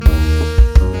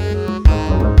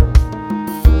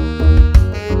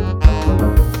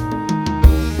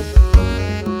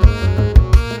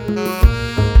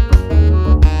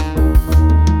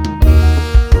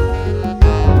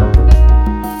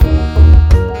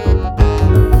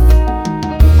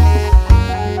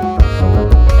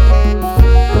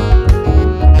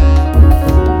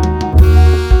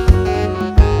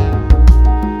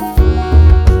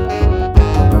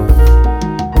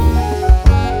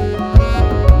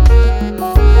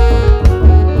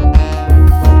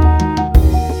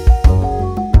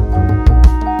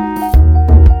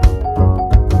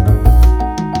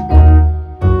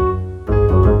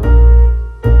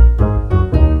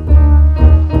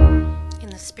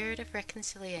spirit of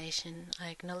reconciliation, I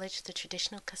acknowledge the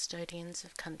traditional custodians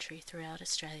of country throughout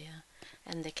Australia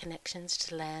and their connections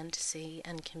to land, sea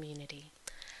and community.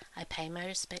 I pay my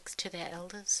respects to their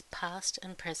elders, past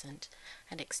and present,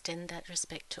 and extend that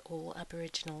respect to all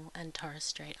Aboriginal and Torres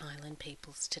Strait Island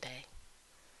peoples today.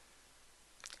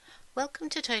 Welcome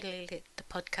to Totally Lit, the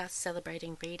podcast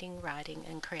celebrating reading, writing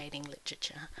and creating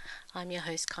literature. I'm your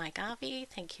host, Kai Garvey.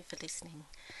 Thank you for listening.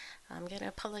 I'm going to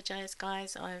apologise,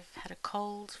 guys. I've had a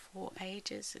cold for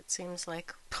ages. It seems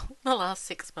like the last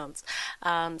 6 months.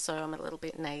 So I'm a little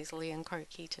bit nasally and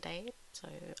croaky today. So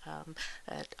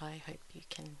I hope you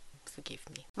can forgive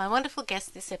me. My wonderful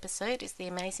guest this episode is the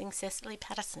amazing Cecily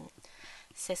Patterson.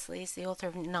 Cecily is the author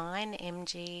of 9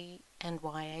 MG and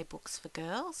YA books for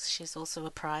girls. She's also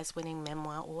a prize-winning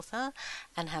memoir author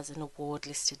and has an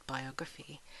award-listed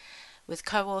biography. With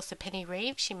co-author Penny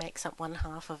Reeve, she makes up one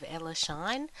half of Ella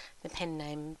Shine, the pen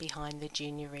name behind the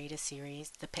junior reader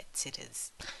series The Pet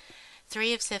Sitters.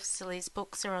 3 of Cecily's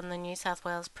books are on the New South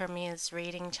Wales Premier's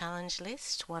Reading Challenge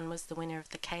list. One was the winner of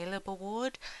the Caleb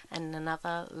Award, and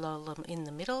another, Lola in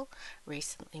the Middle,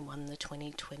 recently won the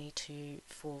 2022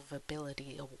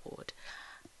 Forvability Award.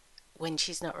 When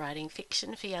she's not writing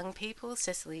fiction for young people,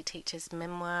 Cecily teaches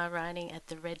memoir writing at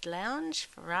the Red Lounge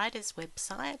for Writers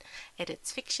website,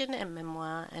 edits fiction and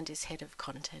memoir, and is head of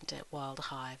content at Wild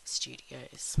Hive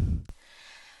Studios.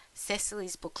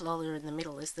 Cecily's book Lola in the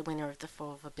Middle is the winner of the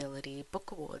Forvability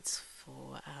Book Awards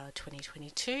for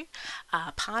 2022.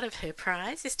 Part of her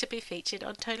prize is to be featured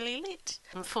on Totally Lit.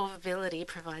 Forvability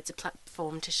provides a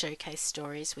platform to showcase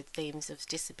stories with themes of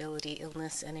disability,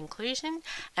 illness and inclusion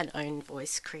and own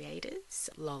voice creators.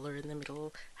 Lola in the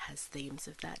Middle has themes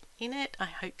of that in it. I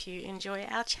hope you enjoy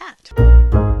our chat.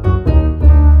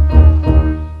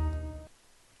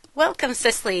 Welcome,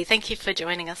 Cecily. Thank you for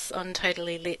joining us on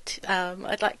Totally Lit.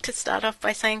 I'd like to start off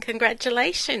by saying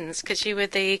congratulations, because you were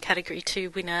the Category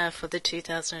 2 winner for the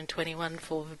 2021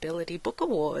 Forvability Book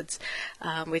Awards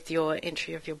with your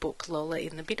entry of your book, Lola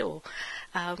in the Middle.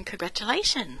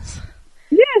 Congratulations.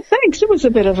 Yeah, thanks. It was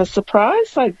a bit of a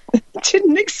surprise. I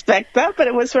didn't expect that, but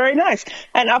it was very nice.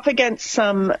 And up against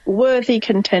some worthy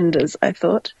contenders, I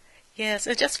thought. Yeah,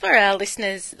 so just for our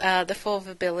listeners, the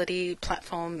Forvability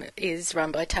platform is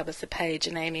run by Tabitha Page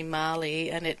and Amy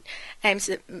Marley, and it aims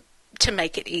to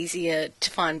make it easier to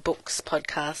find books,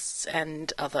 podcasts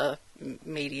and other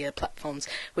media platforms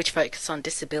which focus on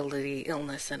disability,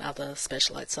 illness and other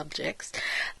specialised subjects.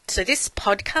 So this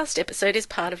podcast episode is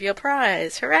part of your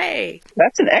prize. Hooray!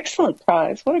 That's an excellent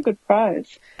prize. What a good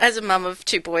prize. As a mum of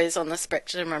 2 boys on the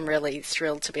spectrum, I'm really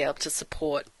thrilled to be able to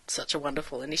support such a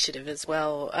wonderful initiative as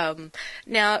well.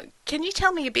 Now, can you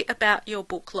tell me a bit about your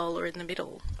book, Lola in the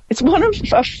Middle? It's one of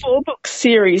a 4-book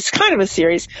series, kind of a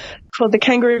series, called the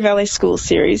Kangaroo Valley School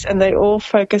series, and they all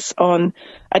focus on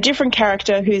a different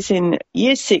character who's in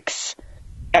Year 6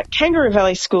 at Kangaroo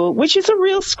Valley School, which is a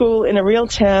real school in a real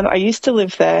town. I used to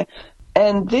live there.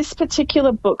 And this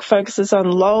particular book focuses on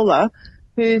Lola,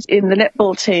 who's in the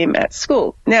netball team at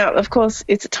school. Now, of course,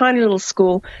 it's a tiny little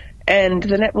school, and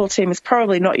the netball team is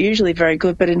probably not usually very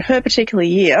good, but in her particular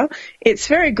year, it's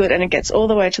very good, and it gets all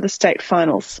the way to the state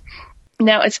finals.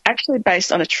 Now, it's actually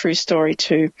based on a true story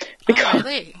too. Because,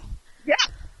 really? Yeah,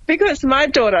 because my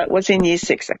daughter was in Year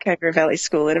 6 at Kangaroo Valley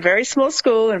School, in a very small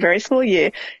school, in a very small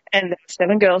year, and there were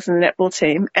 7 girls in the netball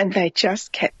team, and they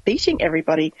just kept beating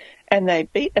everybody, and they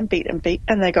beat and beat and beat,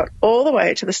 and they got all the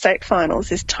way to the state finals,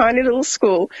 this tiny little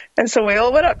school, and so we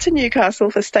all went up to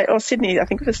Newcastle for Sydney, I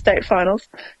think, for state finals,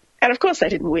 and of course they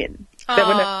didn't win.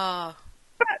 But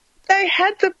they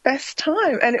had the best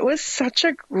time, and it was such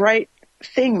a great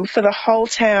thing for the whole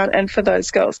town and for those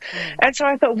girls. And so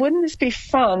I thought, wouldn't this be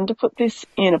fun to put this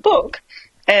in a book?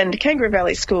 And Kangaroo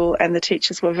Valley School and the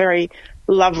teachers were very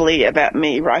lovely about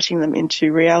me writing them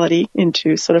into reality,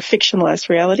 into sort of fictionalized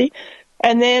reality.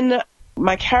 And then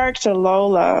my character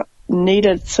Lola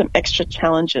needed some extra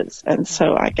challenges, and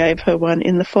so I gave her one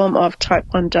in the form of type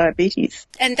 1 diabetes.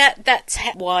 And that's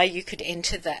why you could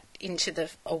enter that into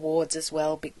the awards as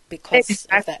well, because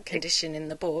exactly. Of that condition in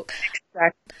the book.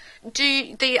 Exactly.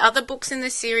 Do the other books in the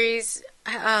series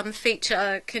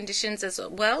feature conditions as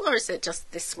well, or is it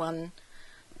just this one?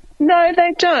 No,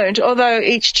 they don't, although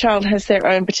each child has their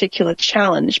own particular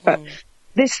challenge, but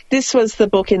this was the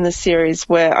book in the series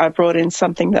where I brought in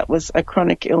something that was a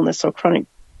chronic illness or chronic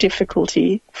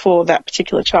difficulty for that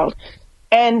particular child.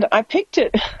 And I picked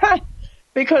it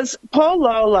because poor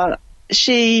Lola,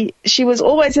 she was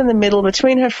always in the middle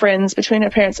between her friends, between her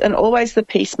parents, and always the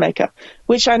peacemaker,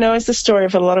 which I know is the story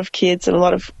of a lot of kids and a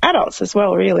lot of adults as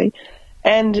well, really.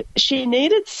 And she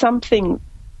needed something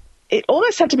it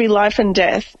almost had to be life and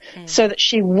death so that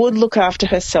she would look after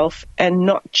herself and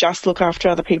not just look after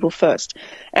other people first.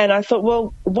 And I thought,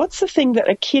 well, what's the thing that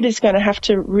a kid is going to have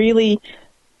to really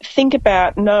think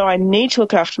about? No, I need to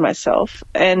look after myself.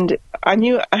 And I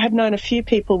had known a few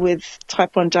people with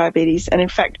type 1 diabetes. And in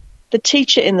fact, the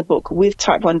teacher in the book with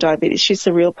type 1 diabetes, she's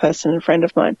a real person, a friend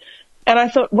of mine. And I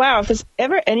thought, wow, if there's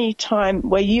ever any time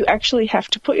where you actually have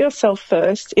to put yourself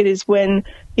first, it is when,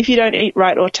 if you don't eat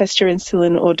right or test your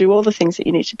insulin or do all the things that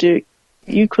you need to do,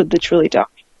 you could literally die.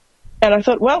 And I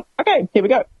thought, well, okay, here we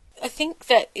go. I think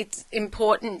that it's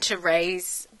important to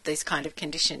raise these kind of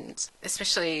conditions,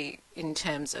 especially in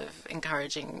terms of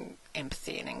encouraging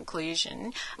empathy and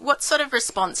inclusion. What sort of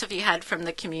response have you had from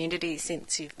the community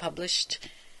since you've published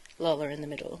Lola in the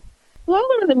Middle?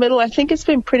 Lola in the Middle, I think it's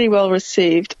been pretty well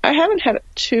received. I haven't had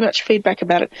too much feedback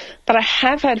about it, but I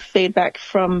have had feedback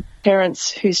from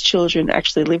parents whose children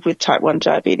actually live with type 1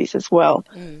 diabetes as well.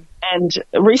 And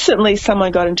recently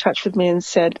someone got in touch with me and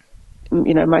said,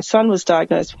 you know, my son was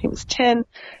diagnosed when he was 10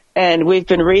 and we've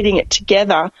been reading it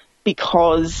together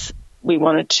because we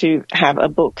wanted to have a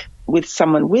book with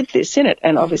someone with this in it.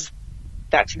 And obviously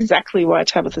that's exactly why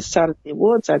Tabitha started the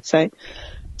awards, I'd say,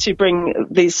 to bring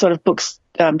these sort of books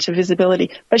to visibility.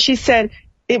 But she said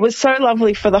it was so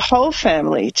lovely for the whole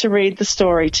family to read the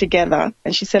story together.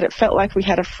 And she said it felt like we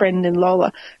had a friend in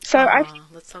Lola. So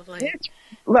that's lovely.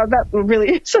 Well, that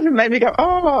really sort of made me go,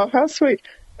 oh, how sweet.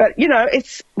 But, you know,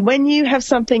 it's when you have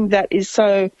something that is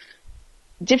so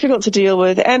difficult to deal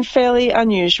with and fairly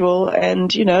unusual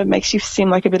and, you know, makes you seem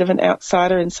like a bit of an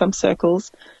outsider in some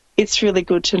circles, it's really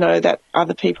good to know that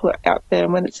other people are out there.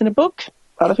 And when it's in a book,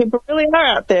 other people really are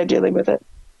out there dealing with it.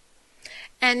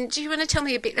 And do you want to tell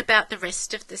me a bit about the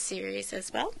rest of the series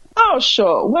as well? Oh,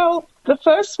 sure. Well, the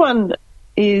first one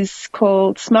is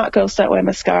called Smart Girls Don't Wear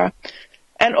Mascara.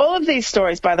 And all of these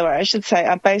stories, by the way, I should say,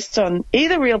 are based on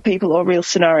either real people or real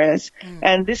scenarios.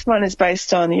 And this one is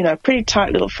based on, you know, a pretty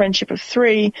tight little friendship of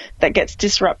 3 that gets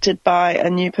disrupted by a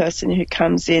new person who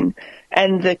comes in.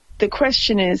 And the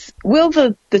question is, will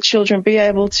the children be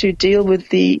able to deal with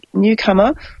the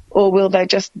newcomer, or will they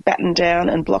just batten down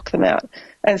and block them out?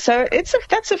 And so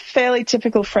that's a fairly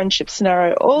typical friendship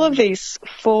scenario. All of these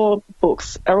 4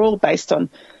 books are all based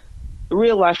on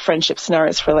real-life friendship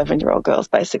scenarios for 11-year-old girls,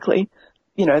 basically.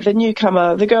 You know, the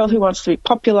newcomer, the girl who wants to be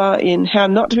popular in how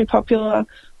not to be popular.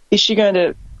 Is she going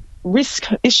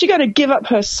to give up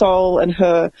her soul and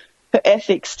her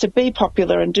ethics to be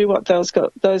popular and do what those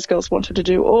girls want her to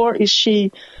do? Or is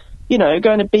she, you know,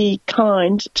 going to be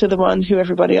kind to the one who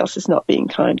everybody else is not being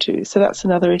kind to? So that's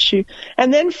another issue.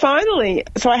 And then finally,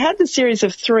 so I had the series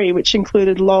of 3, which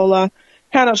included Lola,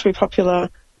 How Not to Be Popular,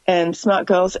 and Smart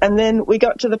Girls. And then we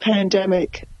got to the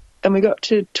pandemic and we got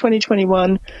to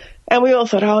 2021 and we all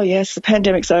thought, oh, yes, the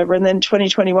pandemic's over. And then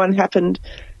 2021 happened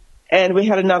and we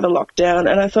had another lockdown.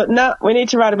 And I thought, no, we need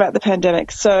to write about the pandemic.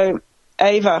 So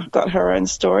Ava got her own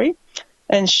story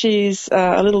and she's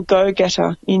a little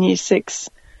go-getter in Year 6.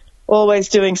 Always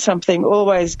doing something,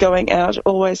 always going out,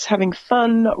 always having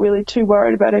fun, not really too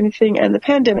worried about anything. And the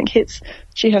pandemic hits,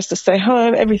 she has to stay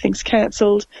home, everything's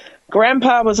cancelled.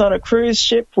 Grandpa was on a cruise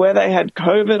ship where they had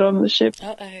COVID on the ship.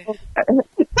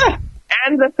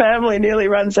 And the family nearly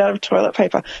runs out of toilet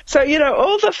paper. So, you know,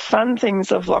 all the fun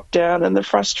things of lockdown and the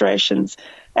frustrations,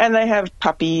 and they have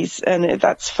puppies and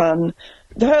that's fun.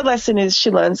 Her lesson is she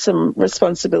learns some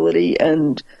responsibility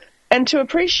and to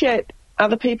appreciate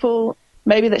other people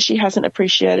maybe that she hasn't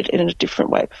appreciated in a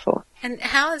different way before. And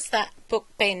how has that book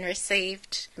been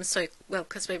received? So, well,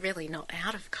 because we're really not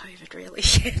out of COVID really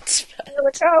yet.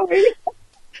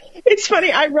 It's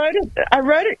funny. I wrote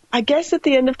it, I guess, at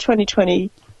the end of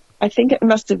 2020. I think it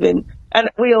must have been. And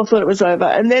we all thought it was over.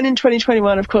 And then in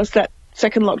 2021, of course, that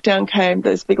second lockdown came,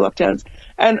 those big lockdowns.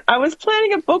 And I was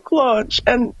planning a book launch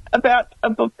and about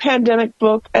a pandemic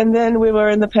book. And then we were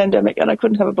in the pandemic and I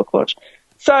couldn't have a book launch.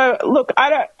 So, look,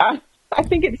 I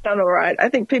think it's done all right. I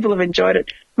think people have enjoyed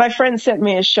it. My friend sent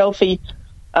me a shelfie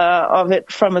of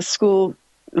it from a school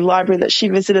library that she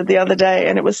visited the other day,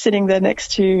 and it was sitting there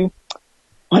next to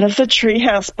one of the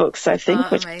Treehouse books, I think.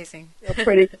 Oh, amazing. Which are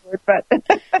pretty good, but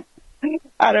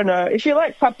I don't know. If you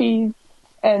like puppies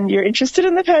and you're interested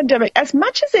in the pandemic, as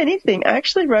much as anything, I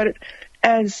actually wrote it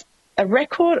as a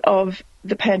record of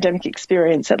the pandemic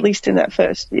experience, at least in that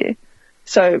first year.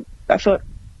 So I thought,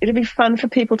 it'd be fun for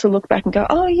people to look back and go,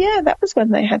 oh, yeah, that was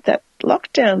when they had that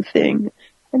lockdown thing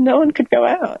and no one could go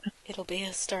out. It'll be a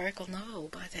historical novel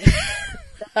by then.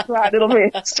 That's right. It'll be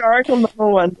a historical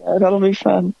novel one day. That'll be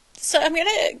fun. So I'm going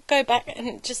to go back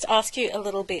and just ask you a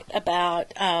little bit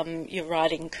about your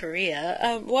writing career.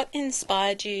 What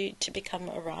inspired you to become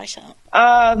a writer?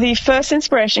 The first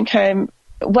inspiration came,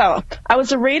 well, I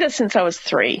was a reader since I was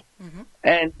 3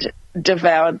 and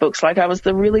devoured books. Like I was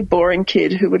the really boring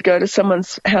kid who would go to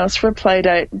someone's house for a play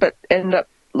date but end up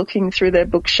looking through their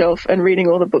bookshelf and reading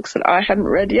all the books that I hadn't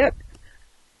read yet.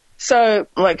 So,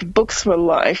 like, books were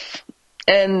life.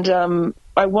 And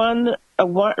I won a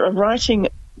writing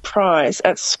prize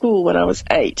at school when I was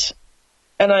 8.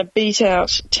 And I beat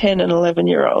out 10 and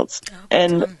 11-year-olds. Oh,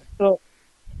 and thought,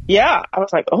 yeah, I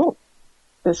was like, oh,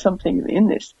 there's something in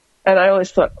this. And I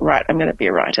always thought, right, I'm going to be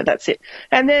a writer. That's it.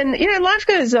 And then, life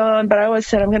goes on, but I always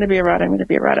said, I'm going to be a writer. I'm going to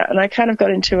be a writer. And I kind of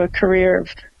got into a career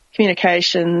of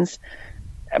communications.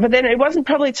 But then it wasn't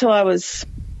probably till I was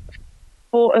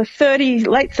late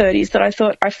 30s that I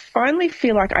thought, I finally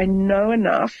feel like I know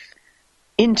enough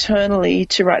internally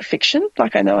to write fiction.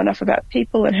 Like I know enough about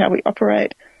people and how we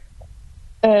operate.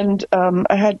 And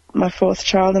I had my 4th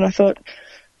child, and I thought,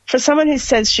 for someone who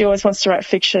says she always wants to write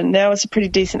fiction, now is a pretty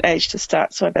decent age to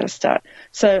start, so I better start.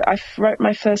 So I wrote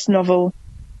my first novel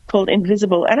called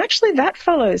Invisible, and actually that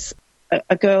follows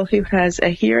a girl who has a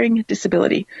hearing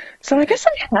disability. So I guess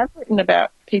I have written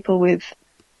about people with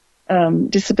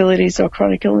disabilities or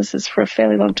chronic illnesses for a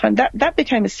fairly long time. That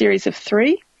became a series of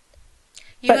 3.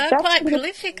 You are quite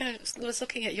prolific. I was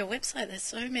looking at your website. There's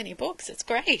so many books. It's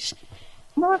great.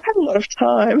 Well, I've had a lot of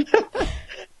time.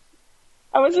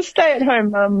 I was a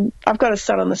stay-at-home mum. I've got a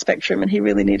son on the spectrum, and he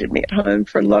really needed me at home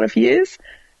for a lot of years.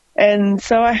 And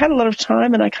so I had a lot of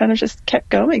time, and I kind of just kept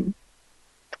going.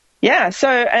 Yeah,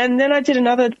 and then I did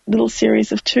another little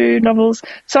series of 2 novels.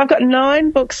 So I've got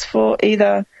 9 books for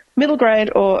either middle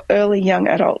grade or early young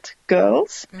adult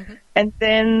girls. And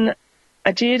then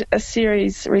I did a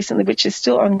series recently, which is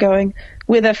still ongoing,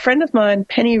 with a friend of mine,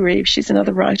 Penny Reeves. She's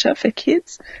another writer for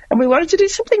kids. And we wanted to do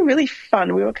something really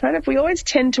fun. We always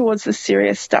tend towards the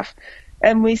serious stuff.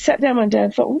 And we sat down one day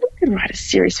and thought, well, we could write a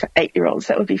series for 8-year-olds.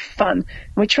 That would be fun.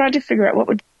 And we tried to figure out what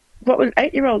would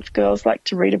 8-year-old girls like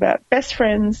to read about. Best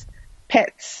friends,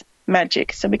 pets,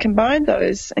 magic. So we combined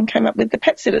those and came up with The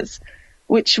Pet Sitters,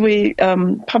 which we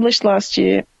published last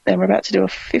year. And we're about to do a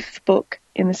 5th book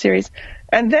in the series.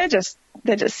 And they're just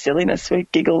silliness. We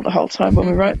giggled the whole time when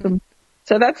we wrote them.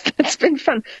 So that's been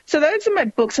fun. So those are my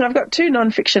books, and I've got 2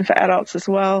 non-fiction for adults as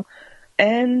well.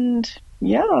 And,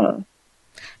 yeah.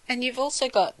 And you've also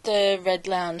got the Red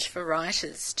Lounge for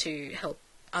writers to help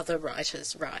other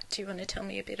writers write. Do you want to tell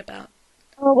me a bit about?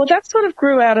 Oh, well, that sort of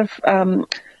grew out of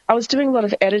I was doing a lot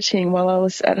of editing while I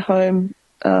was at home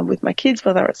with my kids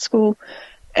while they were at school,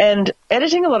 and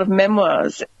editing a lot of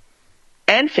memoirs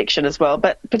and fiction as well,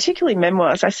 but particularly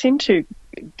memoirs. I seem to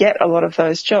get a lot of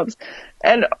those jobs.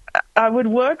 And I would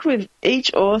work with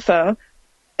each author,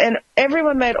 and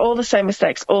everyone made all the same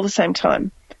mistakes all the same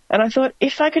time. And I thought,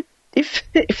 if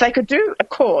they could do a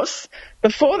course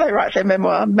before they write their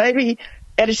memoir, maybe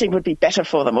editing would be better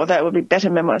for them, or that would be better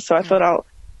memoirs. So I thought,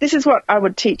 this is what I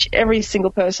would teach every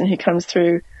single person who comes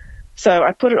through. So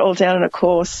I put it all down in a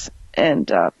course,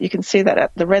 and you can see that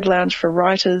at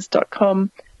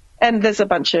theredloungeforwriters.com. And there's a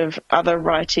bunch of other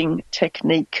writing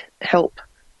technique help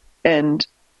and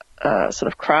sort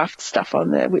of craft stuff on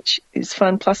there, which is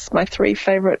fun, plus my 3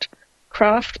 favourite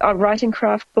writing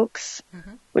craft books,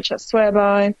 which I swear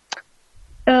by.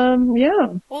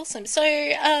 Yeah. Awesome. So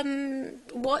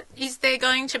what is there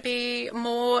going to be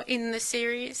more in the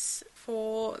series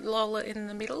for Lola in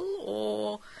the Middle,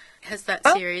 or has that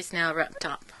series now wrapped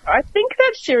up? I think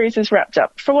that series is wrapped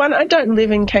up. For one, I don't live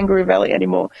in Kangaroo Valley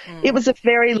anymore. It was a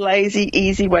very lazy,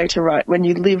 easy way to write when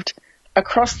you lived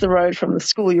across the road from the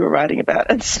school you were writing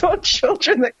about and saw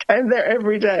children that came there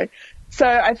every day. So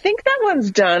I think that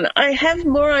one's done. I have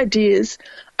more ideas.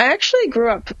 I actually grew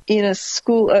up in a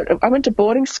school. I went to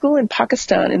boarding school in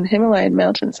Pakistan in the Himalayan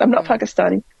mountains. I'm not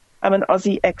Pakistani. I'm an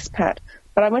Aussie expat.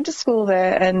 But I went to school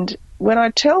there, and when I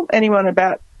tell anyone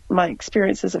about my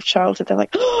experiences of childhood, they're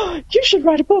like, oh, you should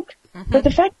write a book. But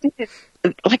the fact is,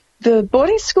 like, the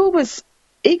boarding school was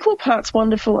equal parts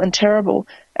wonderful and terrible,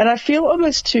 and I feel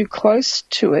almost too close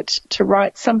to it to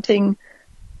write something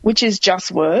which is just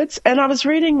words. And I was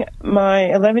reading one of my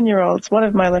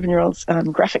 11-year-olds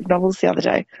graphic novels the other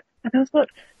day, and I thought,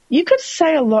 you could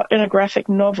say a lot in a graphic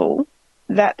novel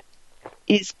that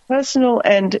is personal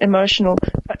and emotional,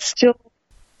 but still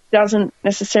doesn't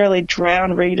necessarily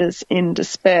drown readers in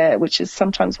despair, which is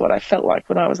sometimes what I felt like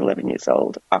when I was 11 years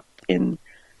old up in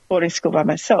boarding school by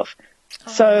myself.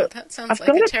 Oh, so that sounds like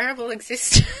a terrible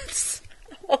existence.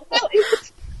 Well, but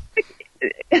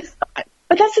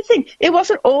that's the thing. It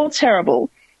wasn't all terrible,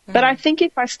 but I think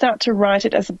if I start to write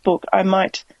it as a book, I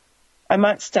might I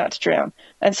might start to drown.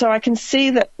 And so I can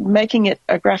see that making it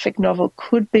a graphic novel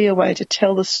could be a way to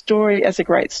tell the story as a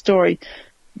great story,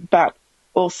 but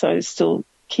also still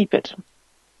keep it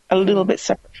a little bit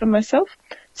separate from myself.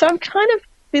 So I'm kind of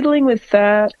fiddling with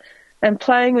that and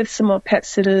playing with some more pet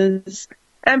sitters.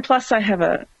 And plus I have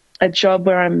a job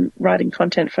where I'm writing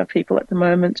content for people at the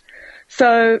moment.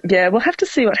 So, yeah, we'll have to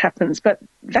see what happens. But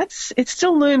it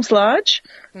still looms large.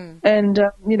 And,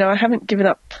 I haven't given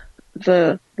up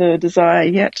the desire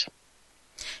yet.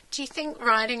 Do you think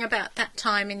writing about that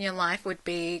time in your life would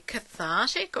be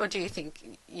cathartic, or do you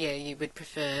think, you would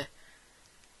prefer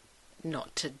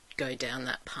not to go down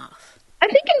that path? I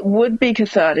think it would be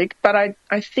cathartic, but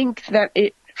I think that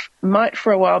it might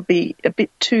for a while be a bit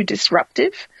too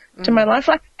disruptive to my life.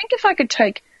 Like, I think if I could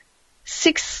take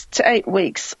 6 to 8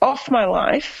 weeks off my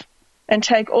life and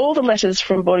take all the letters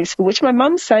from boarding school, which my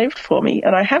mum saved for me,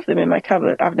 and I have them in my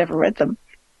cupboard, I've never read them.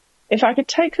 If I could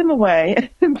take them away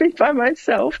and be by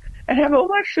myself and have all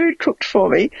my food cooked for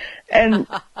me and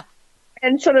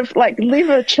sort of like live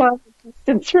a child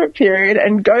existence for a period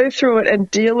and go through it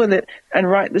and deal with it and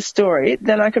write the story,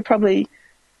 then I could probably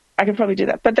do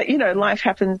that. But life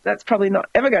happens. That's probably not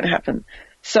ever going to happen.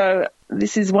 So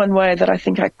this is one way that I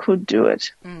think I could do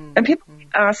it. And people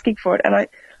keep asking for it, and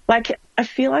I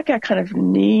feel like I kind of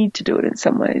need to do it in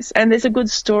some ways. And there's a good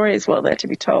story as well there to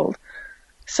be told.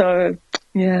 So,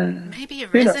 yeah. Maybe a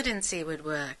residency would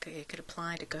work. You could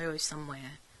apply to go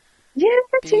somewhere. Yeah,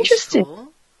 that's interesting.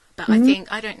 But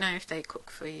I don't know if they cook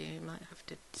for you. You might have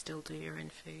to still do your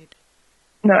own food.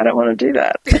 No, I don't want to do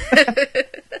that.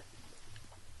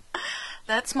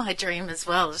 That's my dream as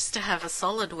well, just to have a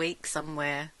solid week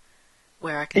somewhere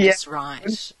where I can just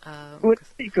write. Would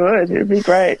be good. It would be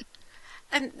great.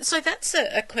 And so that's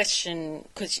a question,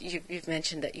 because you've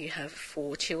mentioned that you have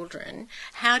 4 children.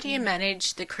 How do you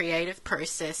manage the creative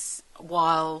process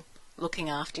while looking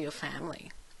after your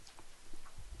family?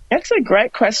 That's a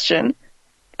great question.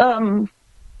 So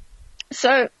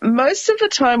most of the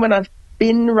time when I've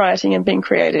been writing and been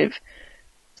creative,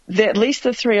 at least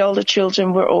the 3 older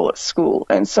children were all at school.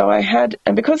 And so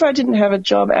and because I didn't have a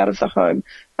job out of the home,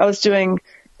 I was doing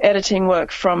editing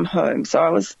work from home. So I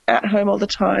was at home all the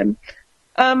time.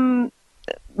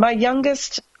 My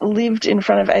youngest lived in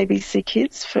front of ABC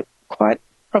Kids for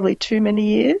probably too many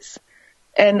years.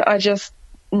 And I just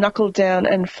knuckled down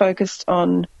and focused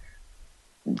on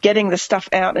getting the stuff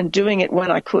out and doing it when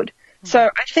I could. So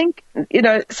I think,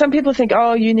 some people think,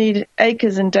 oh, you need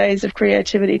acres and days of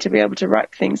creativity to be able to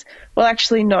write things. Well,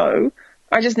 actually, no.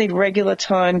 I just need regular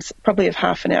times, probably of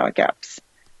half an hour gaps.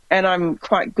 And I'm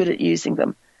quite good at using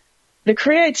them. The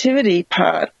creativity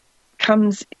part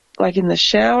comes like in the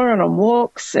shower and on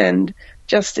walks and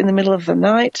just in the middle of the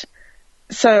night.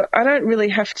 So I don't really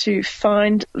have to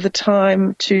find the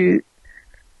time to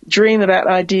dream about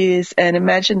ideas and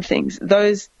imagine things.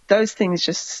 Those things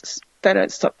just, they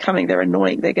don't stop coming. They're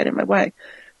annoying. They get in my way.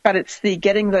 But it's the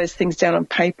getting those things down on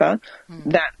paper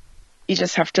that you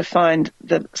just have to find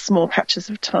the small patches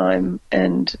of time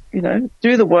and,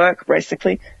 do the work,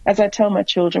 basically. As I tell my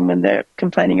children when they're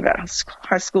complaining about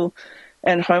high school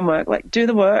and homework, like, do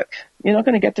the work. You're not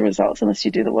going to get the results unless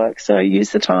you do the work. So use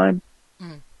the time.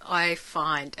 I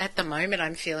find at the moment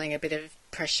I'm feeling a bit of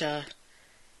pressure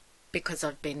because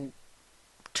I've been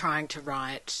trying to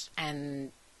write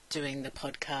and doing the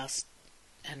podcast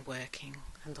and working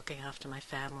and looking after my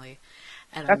family.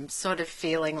 And I'm sort of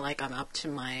feeling like I'm up to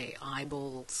my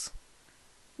eyeballs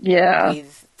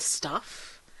with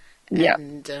stuff.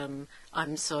 And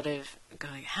I'm sort of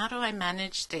going, how do I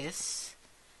manage this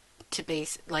to be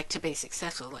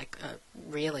successful? Like,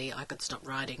 really, I could stop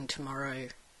writing tomorrow.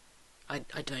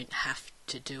 I don't have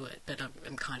to do it, but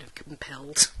I'm kind of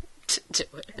compelled to do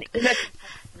it.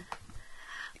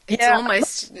 It's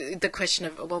almost the question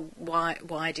of, well,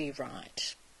 why do you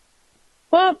write?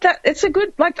 Well, it's a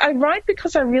good, I write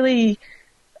because I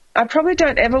probably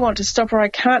don't ever want to stop, or I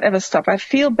can't ever stop. I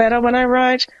feel better when I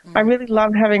write. I really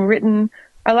love having written.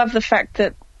 I love the fact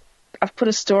that I've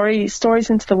put stories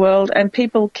into the world, and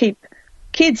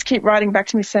kids keep writing back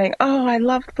to me saying, oh, I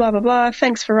loved blah, blah, blah.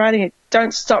 Thanks for writing it.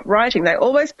 Don't stop writing. They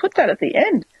always put that at the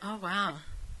end. Oh, wow.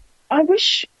 I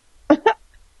wish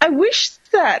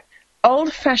that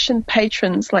old-fashioned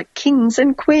patrons like kings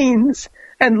and queens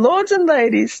and lords and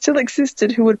ladies still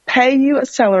existed who would pay you a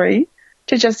salary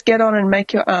to just get on and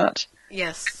make your art.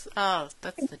 Yes. Oh,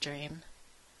 that's the dream.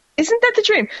 Isn't that the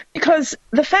dream? Because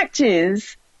the fact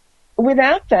is,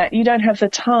 without that, you don't have the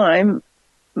time.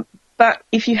 But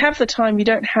if you have the time, you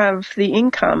don't have the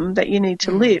income that you need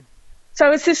to live.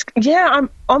 So it's this, I'm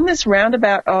on this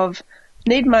roundabout of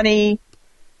need money,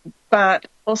 but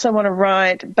also want to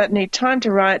write, but need time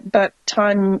to write, but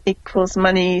time equals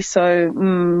money. So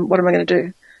what am I going to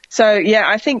do? So, yeah,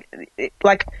 I think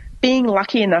like being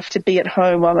lucky enough to be at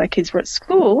home while my kids were at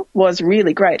school was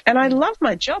really great. And I love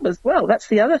my job as well. That's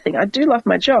the other thing. I do love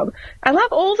my job. I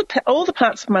love all the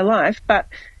parts of my life, but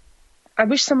I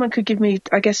wish someone could give me,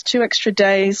 I guess, 2 extra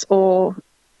days or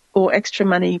extra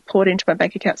money poured into my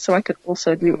bank account so I could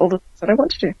also do all the things that I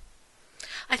want to do.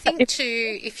 I think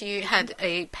too, if you had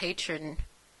a patron,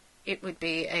 it would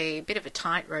be a bit of a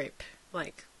tightrope.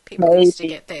 Like people used to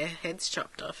get their heads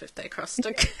chopped off if they crossed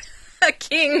a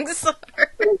king. So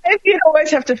Maybe you'd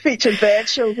always have to feature their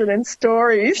children in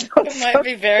stories. it might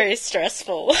be very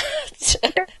stressful.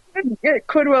 It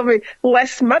could well be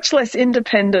much less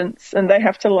independence, and they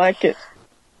have to like it.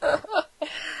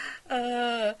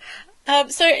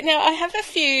 So now I have a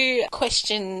few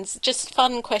questions, just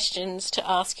fun questions to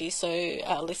ask you so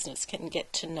our listeners can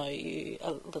get to know you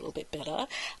a little bit better.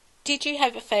 Did you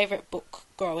have a favourite book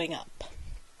growing up?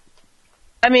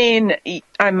 I mean,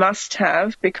 I must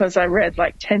have, because I read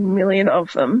like 10 million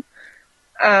of them.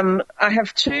 I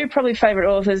have 2 probably favourite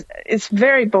authors. It's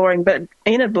very boring, but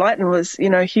Enid Blyton was,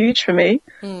 huge for me.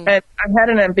 And I had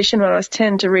an ambition when I was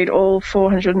 10 to read all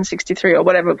 463 or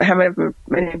whatever, however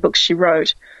many books she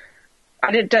wrote.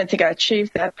 I don't think I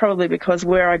achieved that, probably because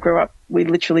where I grew up, we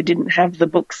literally didn't have the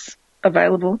books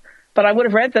available. But I would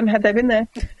have read them had they been there.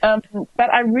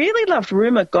 But I really loved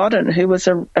Rumer Godden, who was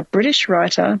a British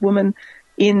writer, woman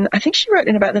I think she wrote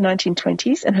in about the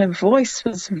 1920s, and her voice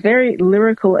was very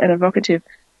lyrical and evocative.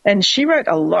 And she wrote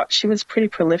a lot. She was pretty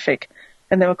prolific.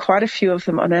 And there were quite a few of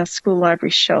them on our school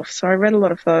library shelf. So I read a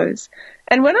lot of those.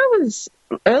 And when I was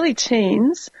early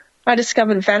teens, I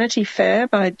discovered Vanity Fair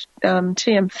by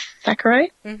T.M.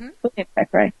 Thackeray, William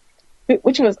Thackeray,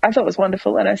 which I thought was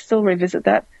wonderful, and I still revisit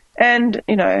that. And,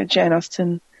 Jane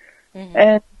Austen,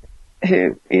 and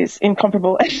who is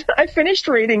incomparable. And I finished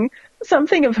reading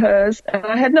something of hers, and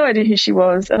I had no idea who she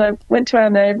was. And I went to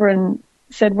our neighbour and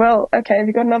said, well, okay, have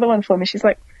you got another one for me? She's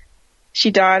like,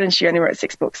 she died and she only wrote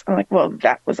 6 books. I'm like, well,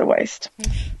 that was a waste.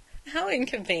 How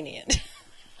inconvenient.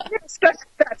 Yes,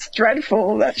 that's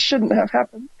dreadful. That shouldn't have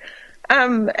happened.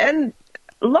 And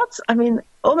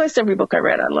almost every book I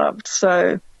read I loved,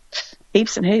 so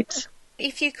heaps and heaps.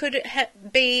 If you could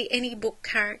be any book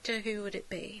character, who would it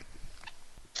be?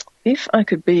 If I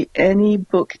could be any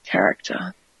book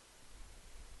character,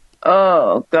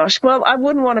 oh gosh, well, I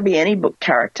wouldn't want to be any book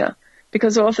character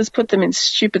because authors put them in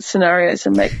stupid scenarios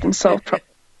and make them solve problems.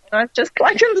 I'd just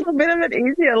like a little bit of an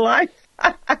easier life.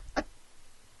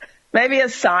 Maybe a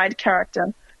side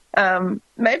character.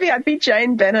 Maybe I'd be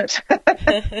Jane Bennett.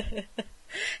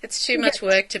 It's too much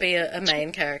work to be a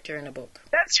main character in a book.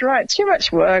 That's right. Too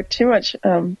much work, too much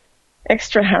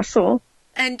extra hassle.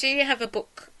 And do you have a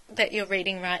book that you're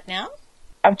reading right now?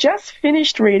 I've just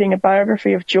finished reading a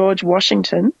biography of George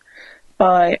Washington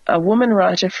by a woman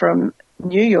writer from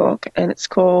New York, and it's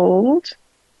called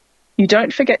You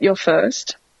Don't Forget Your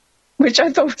First, which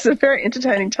I thought was a very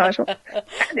entertaining title.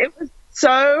 And it was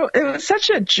such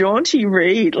a jaunty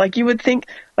read. Like, you would think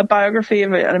a biography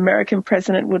of an American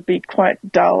president would be quite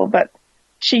dull, but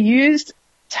she used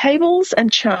tables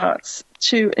and charts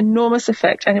to enormous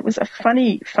effect, and it was a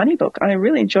funny book. I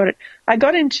really enjoyed it. I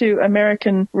got into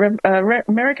American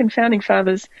founding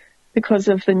fathers because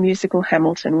of the musical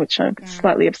Hamilton, which I'm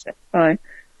slightly obsessed by.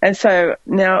 And so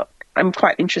now I'm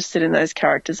quite interested in those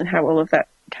characters and how all of that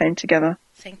came together.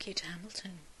 Thank you to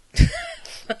Hamilton.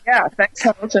 Yeah, thanks,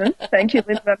 Hamilton. Thank you,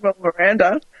 Lin-Manuel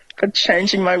Miranda, for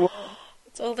changing my world.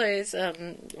 It's all those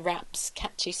raps,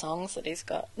 catchy songs that he's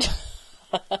got.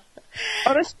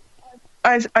 Honestly,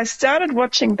 I started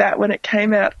watching that when it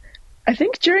came out. I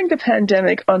think during the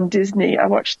pandemic on Disney, I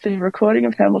watched the recording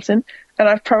of Hamilton, and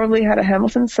I've probably had a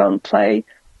Hamilton song play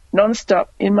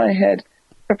non-stop in my head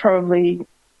for probably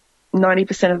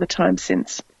 90% of the time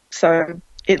since. So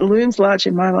it looms large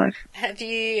in my life. Have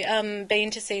you been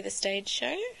to see the stage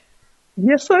show?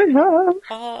 Yes, I have.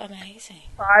 Oh, amazing.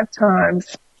 5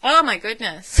 times. Oh, my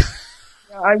goodness.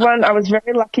 I won. I was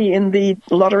very lucky in the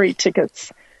lottery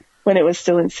tickets when it was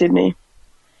still in Sydney.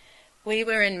 We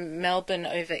were in Melbourne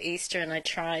over Easter, and I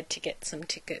tried to get some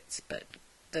tickets, but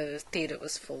the theatre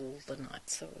was full the night,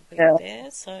 so we were there.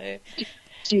 So,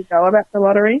 do you know about the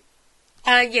lottery?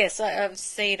 Yes, I've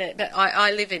seen it, but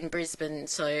I live in Brisbane,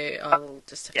 so I'll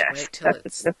just have to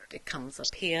wait till it comes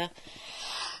up here.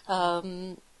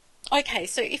 Okay,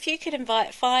 so if you could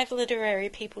invite 5 literary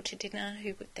people to dinner,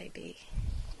 who would they be?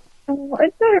 Oh, I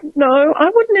don't know.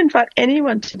 I wouldn't invite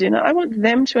anyone to dinner. I want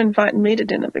them to invite me to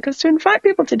dinner, because to invite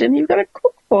people to dinner, you've got to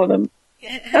cook for them.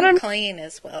 And clean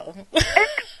as well. I'm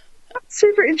not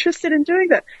super interested in doing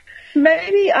that.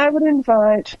 Maybe I would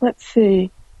invite, let's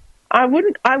see, I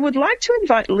would like to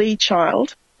invite Lee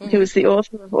Child, who is the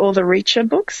author of all the Reacher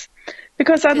books,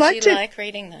 because I'd Because like you to, like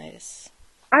reading those.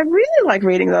 I really like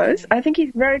reading those. I think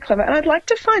he's very clever, and I'd like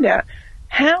to find out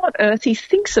how on earth he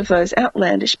thinks of those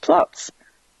outlandish plots,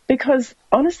 because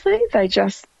honestly, they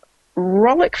just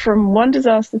rollick from one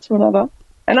disaster to another.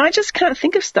 And I just can't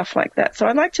think of stuff like that. So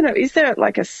I'd like to know, is there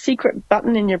like a secret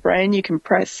button in your brain you can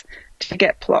press to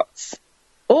get plots?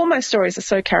 All my stories are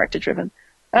so character driven.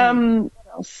 What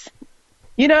else?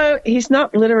 You know, he's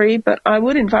not literary, but I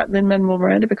would invite Lin-Manuel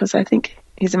Miranda because I think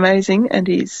he's amazing and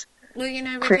he's... Well, you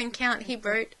know, we can count. He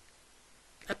wrote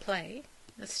a play,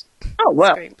 Oh,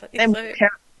 well, screenplay. then So, we'll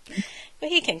count. but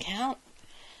he can count.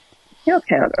 He'll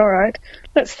count. All right.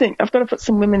 Let's think. I've got to put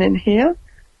some women in here.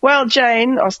 Well,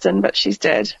 Jane Austen, but she's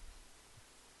dead.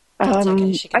 That's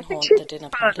okay. She can I think haunt she's the dinner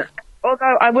fun. party.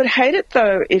 Although I would hate it,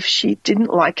 though, if she didn't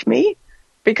like me,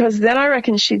 because then I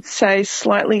reckon she'd say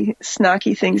slightly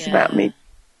snarky things about me.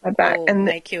 My back. Or And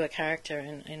make you a character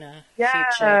in a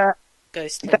future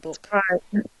ghostly book.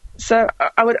 right. So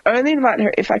I would only invite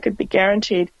her if I could be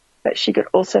guaranteed that she could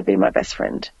also be my best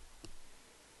friend.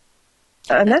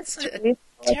 And that's a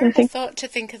terrible thought to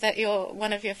think that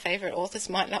one of your favourite authors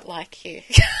might not like you.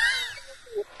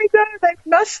 I know, they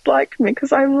must like me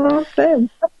because I love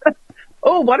them.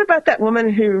 Oh, what about that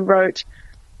woman who wrote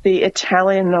the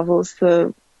Italian novels,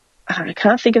 I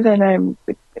can't think of their name,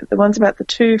 the ones about the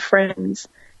two friends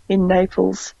in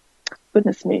Naples.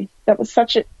 Goodness me, that was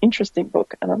such an interesting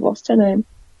book, and I've lost her name.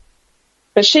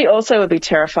 But she also would be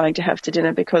terrifying to have to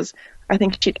dinner because I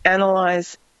think she'd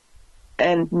analyse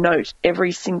and note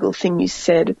every single thing you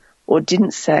said or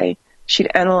didn't say. She'd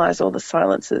analyse all the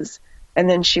silences, and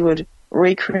then she would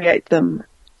recreate them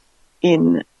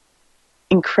in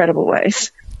incredible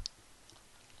ways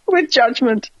with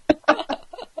judgment.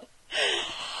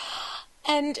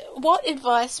 And what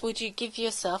advice would you give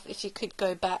yourself if you could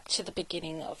go back to the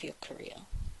beginning of your career?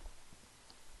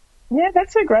 Yeah,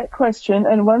 that's a great question,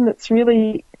 and one that's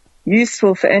really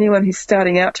useful for anyone who's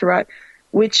starting out to write,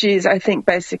 which is, I think,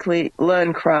 basically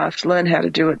learn craft, learn how to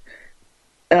do it.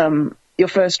 Your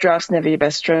first draft's never your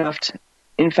best draft.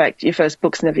 In fact, your first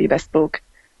book's never your best book.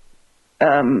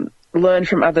 Learn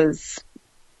from others.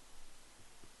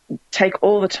 Take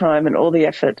all the time and all the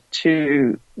effort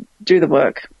to do the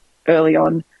work early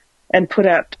on and put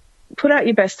out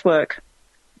your best work,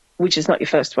 which is not your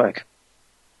first work.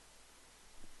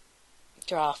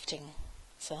 Drafting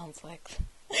sounds like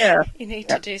you need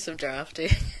to do some drafting.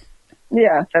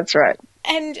 Yeah, that's right.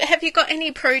 And have you got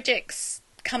any projects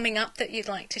coming up that you'd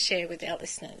like to share with our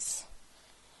listeners?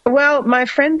 Well, my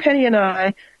friend Penny and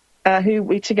I, who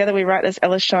we write as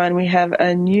Ella Shine, we have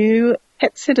a new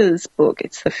Pet Sitters book.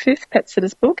 It's the 5th Pet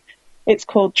Sitters book. It's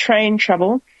called Train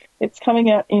Trouble. It's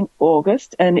coming out in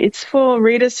August, and it's for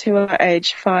readers who are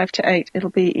aged 5 to 8. It'll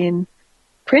be in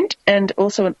print and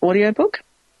also an audiobook.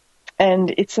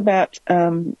 And it's about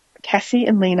Cassie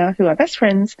and Lena, who are best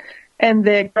friends, and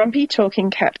their grumpy talking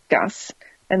cat, Gus,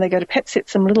 and they go to pet sit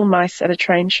some little mice at a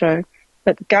train show.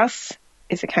 But Gus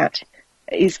is a cat,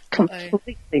 is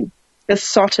completely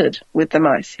besotted with the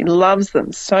mice. He loves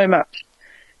them so much.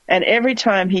 And every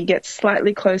time he gets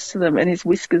slightly close to them and his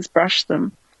whiskers brush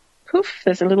them, poof,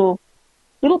 there's a little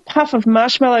puff of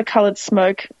marshmallow-coloured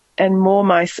smoke and more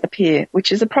mice appear,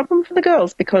 which is a problem for the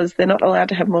girls because they're not allowed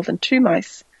to have more than 2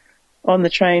 mice on the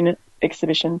train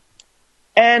exhibition.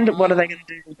 And what are they going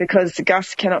to do? Because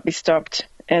Gus cannot be stopped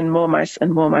and more mice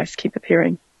keep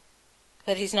appearing.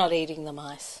 But he's not eating the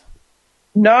mice.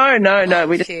 No.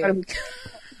 We decided to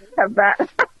have that.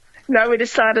 No, we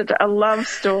decided a love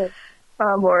story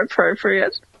far more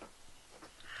appropriate.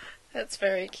 That's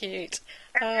very cute.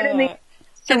 To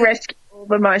rescue all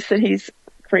the mice that he's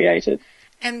created.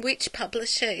 And which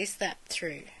publisher is that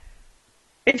through?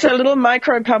 It's a little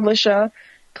micro publisher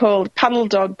called Puddle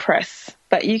Dog Press,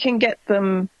 but you can get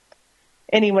them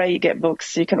anywhere you get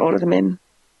books. You can order them in.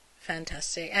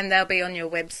 Fantastic. And they'll be on your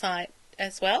website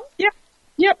as well?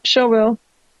 Yep, sure will.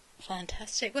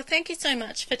 Fantastic. Well, thank you so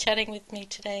much for chatting with me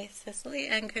today, Cecily,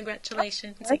 and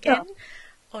congratulations again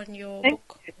on your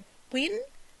book win.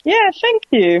 Yeah, thank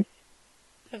you.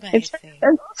 Amazing.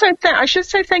 And also, I should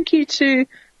say thank you to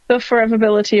the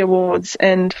Foreverability Awards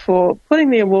and for putting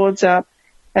the awards up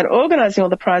and organising all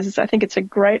the prizes. I think it's a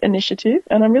great initiative,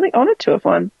 and I'm really honoured to have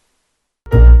won.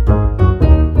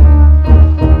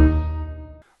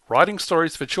 Writing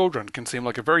stories for children can seem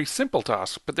like a very simple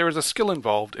task, but there is a skill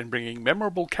involved in bringing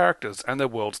memorable characters and their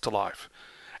worlds to life.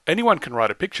 Anyone can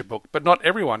write a picture book, but not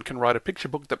everyone can write a picture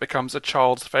book that becomes a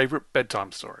child's favourite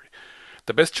bedtime story.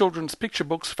 The best children's picture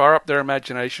books fire up their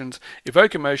imaginations,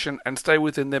 evoke emotion, and stay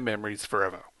within their memories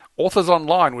forever. Authors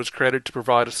Online was created to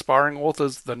provide aspiring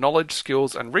authors the knowledge,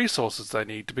 skills, and resources they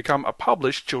need to become a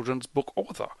published children's book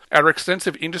author. Our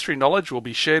extensive industry knowledge will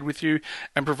be shared with you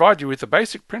and provide you with the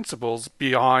basic principles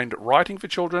behind writing for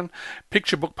children,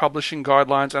 picture book publishing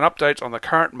guidelines, and updates on the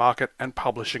current market and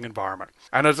publishing environment.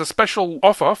 And as a special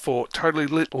offer for Totally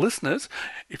Lit listeners,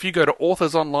 if you go to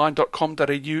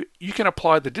authorsonline.com.au, you can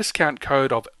apply the discount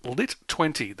code of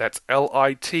LIT20, that's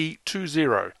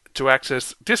LIT20, to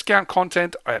access discount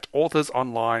content at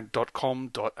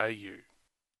authorsonline.com.au.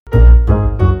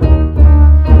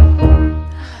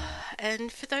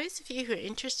 And for those of you who are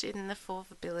interested in the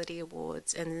Forvability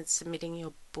Awards and submitting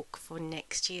your book for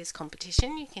next year's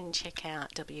competition, you can check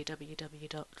out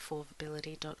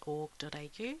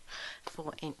www.forvability.org.au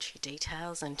for entry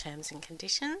details and terms and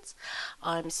conditions.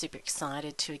 I'm super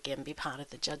excited to again be part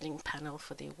of the judging panel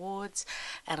for the awards,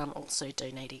 and I'm also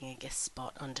donating a guest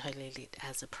spot on Totally Lit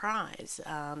as a prize.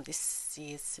 This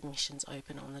year's submissions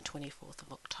open on the 24th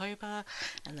of October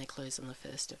and they close on the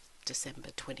 1st of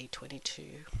December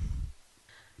 2022.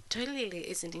 Totally Lit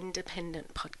is an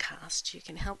independent podcast. You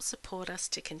can help support us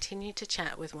to continue to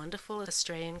chat with wonderful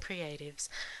Australian creatives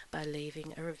by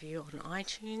leaving a review on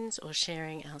iTunes or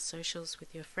sharing our socials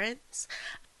with your friends.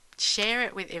 Share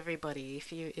it with everybody.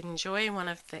 If you enjoy one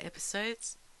of the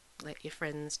episodes, let your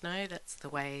friends know. That's the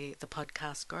way the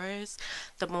podcast grows.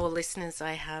 The more listeners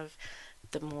I have,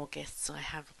 the more guests I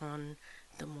have on,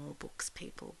 the more books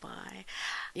people buy.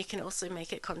 You can also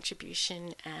make a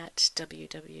contribution at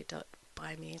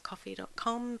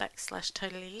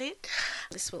www.buymeacoffee.com/totallylit.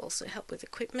 This will also help with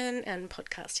equipment and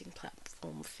podcasting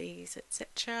platform fees,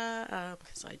 etc.,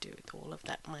 because I do all of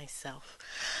that myself.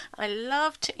 I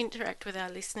love to interact with our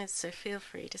listeners, so feel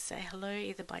free to say hello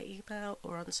either by email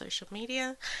or on social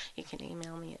media. You can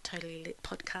email me at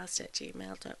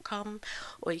totallylitpodcast@gmail.com,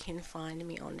 or you can find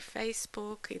me on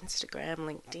Facebook, Instagram,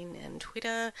 LinkedIn and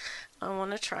Twitter. I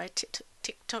want to try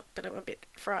TikTok, but I'm a bit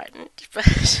frightened,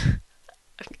 but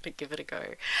I'm going to give it a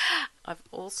go. I've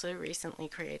also recently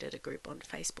created a group on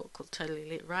Facebook called Totally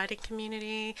Lit Writing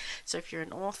Community. So if you're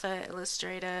an author,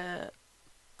 illustrator,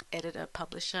 editor,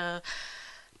 publisher,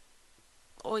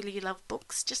 or you love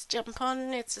books, just jump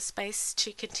on. It's a space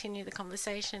to continue the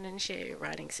conversation and share your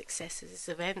writing successes,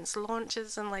 events,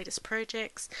 launches and latest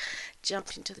projects.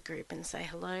 Jump into the group and say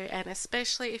hello, and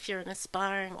especially if you're an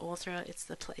aspiring author, it's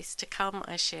the place to come.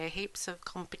 I share heaps of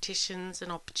competitions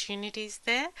and opportunities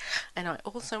there, and I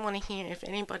also want to hear if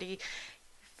anybody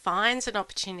finds an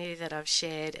opportunity that I've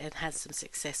shared and has some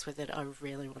success with it. I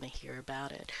really want to hear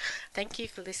about it. Thank you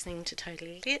for listening to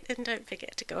Totally Lit, and don't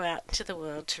forget to go out into the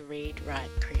world to read, write,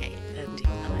 create and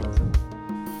ignite.